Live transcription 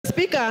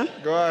Speaker.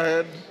 Go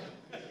ahead.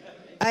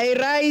 I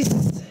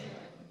rise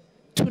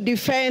to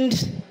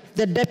defend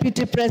the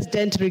Deputy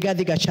President,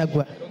 Rigathi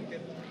Gachagua,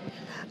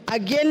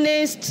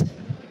 against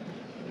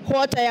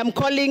what I am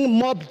calling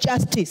mob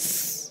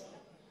justice,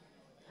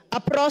 a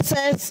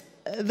process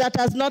that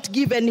has not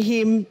given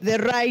him the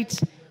right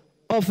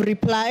of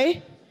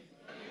reply,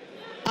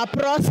 a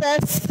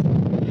process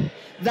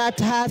that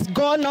has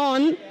gone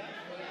on,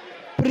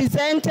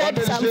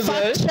 presented some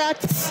fact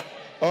checks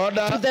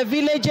to the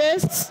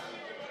villages,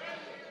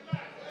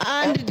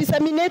 and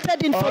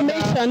disseminated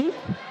information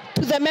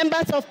to the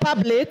members of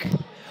public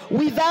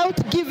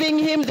without giving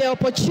him the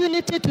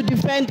opportunity to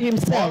defend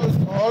himself.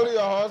 Hold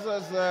your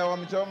horses,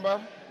 Wamuchomba.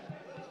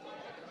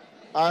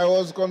 I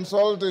was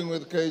consulting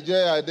with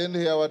KJ. I didn't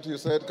hear what you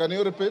said. Can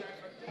you repeat?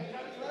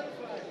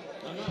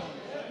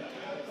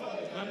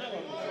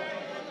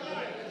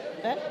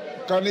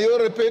 Can you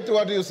repeat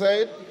what you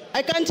said?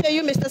 I can't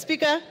hear you, Mr.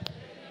 Speaker.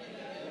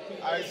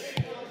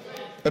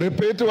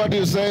 Repeat what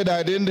you said.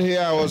 I didn't hear.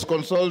 I was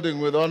consulting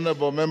with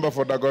Honorable Member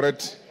for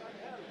Dagoretti.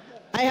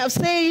 I have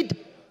said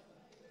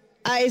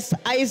I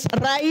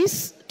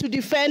rise to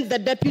defend the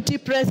Deputy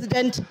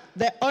President,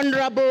 the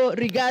Honorable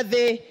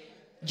Rigathi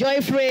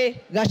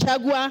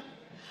Gachagua,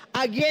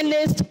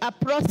 against a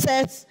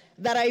process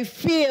that I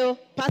feel,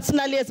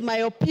 personally as my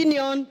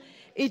opinion,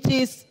 it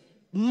is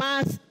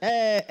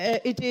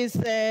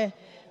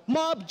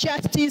mob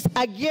justice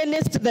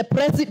against the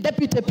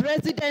Deputy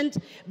President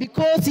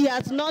because he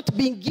has not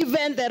been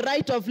given the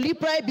right of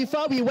reply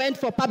before we went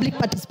for public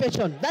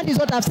participation. That is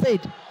what I've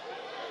said.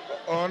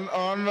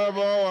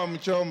 Honorable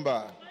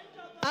Wamuchomba.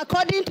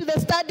 According to the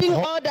standing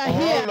order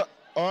here.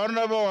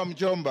 Honorable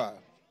Wamuchomba,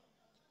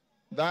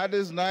 that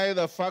is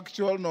neither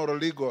factual nor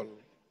legal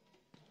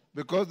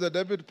because the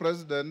Deputy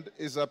President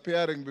is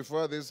appearing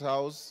before this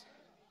House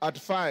at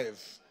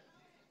 5.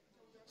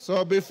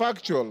 So be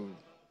factual.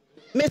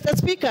 Mr.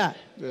 Speaker,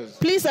 yes.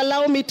 Please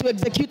allow me to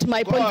execute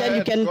my point, then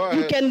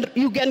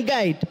you can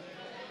guide.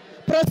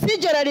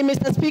 Procedurally,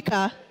 Mr.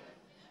 Speaker,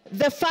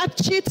 the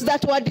fact sheets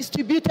that were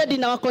distributed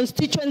in our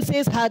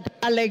constituencies had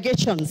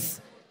allegations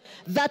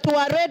that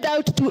were read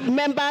out to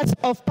members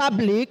of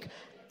public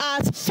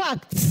as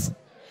facts.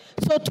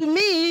 So to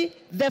me,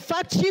 the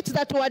fact sheets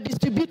that were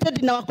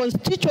distributed in our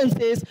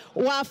constituencies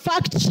were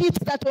fact sheets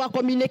that were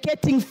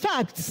communicating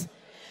facts.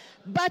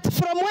 But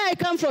from where I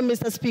come from,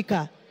 Mr.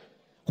 Speaker,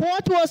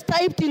 what was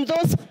typed in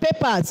those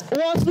papers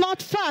was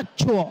not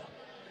factual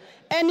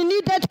and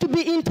needed to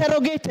be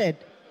interrogated.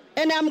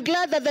 And I'm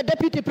glad that the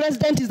Deputy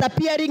President is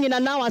appearing in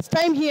an hour's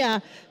time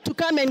here to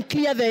come and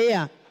clear the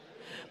air.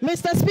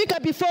 Mr. Speaker,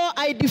 before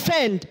I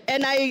defend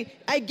and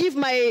I give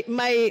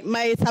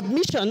my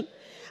submission,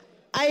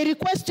 I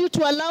request you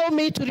to allow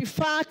me to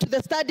refer to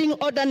the standing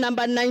order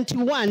number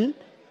 91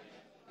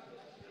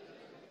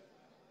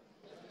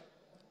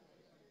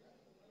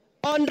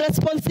 on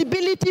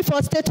responsibility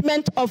for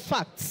statement of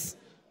facts.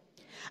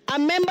 A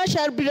member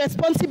shall be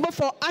responsible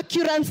for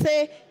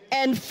accuracy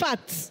and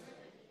facts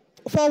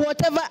for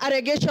whatever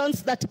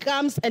allegations that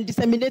comes and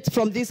disseminates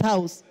from this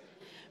House.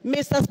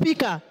 Mr.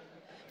 Speaker,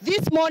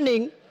 this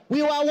morning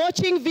we were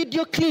watching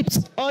video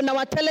clips on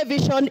our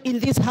television in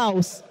this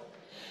House.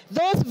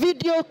 Those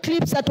video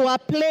clips that were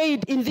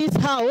played in this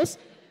House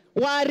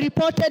were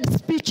reported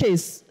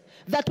speeches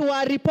that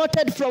were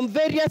reported from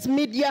various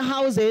media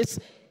houses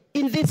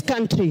in this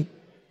country.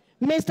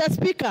 Mr.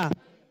 Speaker,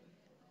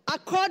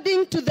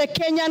 according to the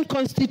Kenyan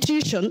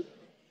Constitution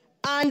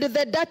and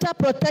the Data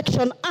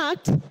Protection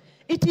Act,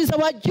 it is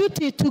our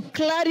duty to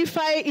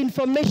clarify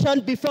information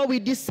before we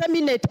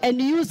disseminate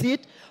and use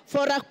it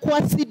for a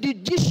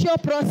quasi-judicial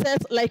process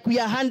like we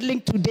are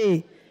handling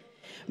today.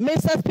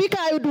 Mr. Speaker,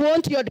 I would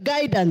want your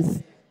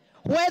guidance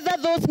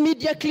whether those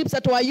media clips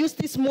that were used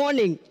this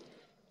morning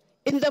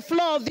in the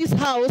floor of this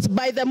House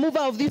by the mover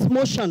of this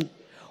motion,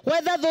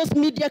 whether those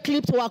media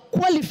clips were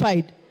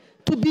qualified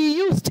to be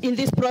used in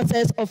this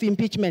process of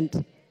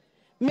impeachment.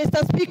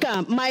 Mr.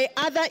 Speaker, my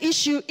other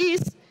issue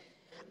is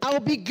I will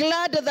be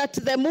glad that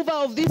the mover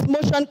of this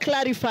motion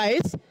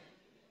clarifies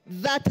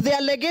that the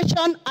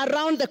allegation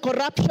around the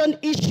corruption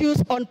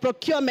issues on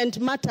procurement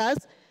matters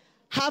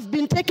have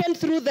been taken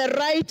through the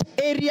right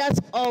areas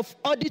of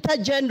Auditor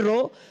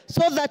General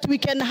so that we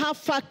can have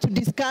fact to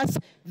discuss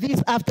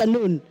this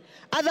afternoon.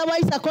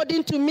 Otherwise,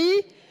 according to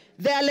me,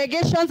 the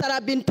allegations that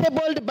have been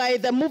tabled by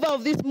the mover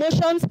of these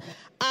motions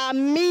are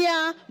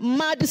mere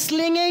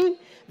mudslinging,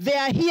 they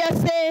are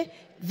hearsay,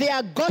 they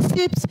are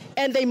gossips,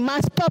 and they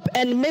must stop,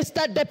 and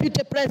Mr.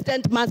 Deputy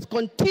President must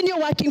continue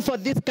working for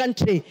this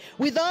country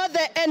with all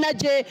the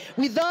energy,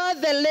 with all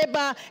the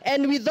labor,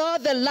 and with all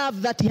the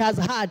love that he has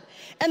had.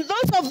 And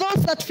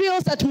those that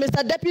feel that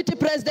Mr. Deputy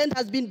President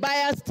has been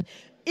biased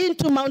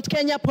into Mount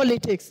Kenya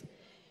politics,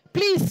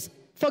 please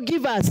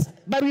forgive us,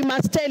 but we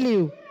must tell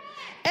you,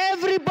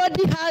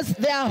 everybody has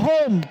their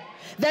home.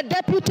 The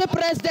Deputy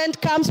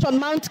President comes from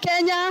Mount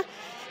Kenya,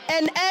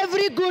 and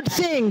every good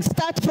thing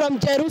starts from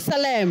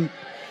Jerusalem.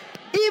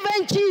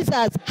 Even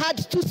Jesus had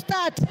to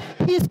start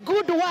his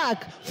good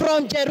work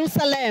from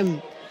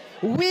Jerusalem.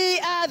 We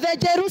are the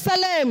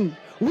Jerusalem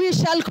We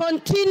shall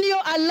continue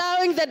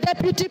allowing the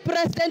Deputy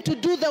President to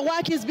do the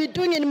work he's been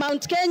doing in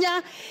Mount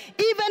Kenya,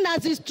 even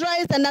as he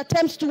tries and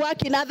attempts to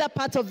work in other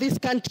parts of this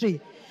country.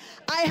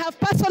 I have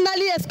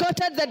personally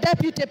escorted the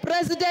Deputy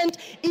President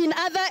in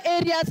other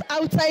areas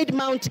outside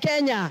Mount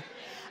Kenya.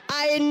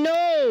 I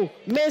know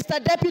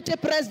Mr. Deputy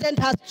President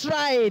has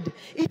tried.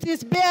 It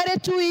is barely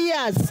 2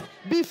 years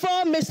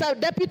before Mr.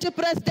 Deputy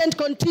President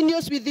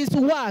continues with his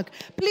work.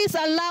 Please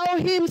allow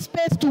him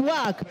space to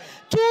work.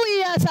 2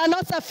 years are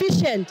not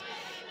sufficient.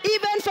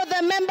 Even for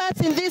the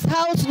members in this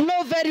house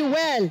know very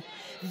well,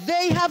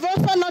 they have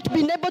also not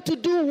been able to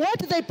do what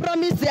they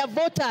promised their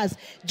voters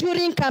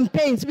during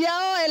campaigns. We are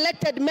all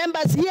elected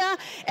members here,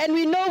 and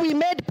we know we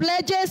made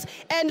pledges,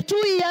 and 2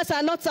 years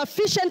are not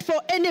sufficient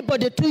for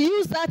anybody to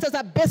use that as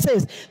a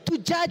basis to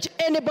judge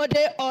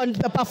anybody on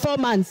the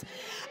performance.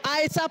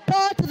 I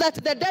support that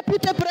the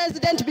Deputy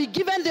President be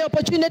given the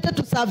opportunity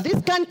to serve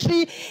this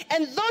country,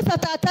 and those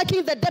that are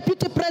attacking the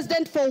Deputy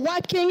President for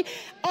working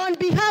on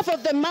behalf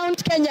of the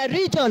Mount Kenya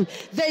region,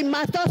 they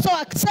must also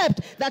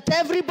accept that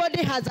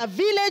everybody has a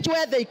village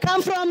where they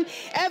come from,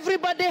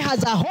 everybody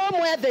has a home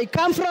where they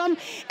come from,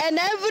 and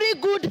every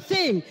good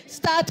thing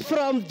starts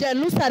from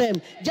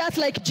Jerusalem, just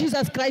like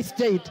Jesus Christ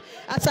did.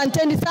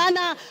 Asanteni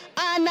sana,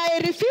 and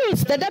I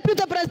refuse. The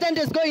Deputy President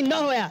is going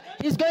nowhere.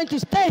 He's going to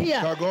stay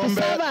here to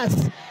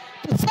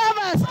serve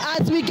us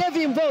as we gave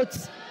him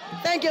votes.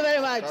 Thank you very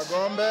much.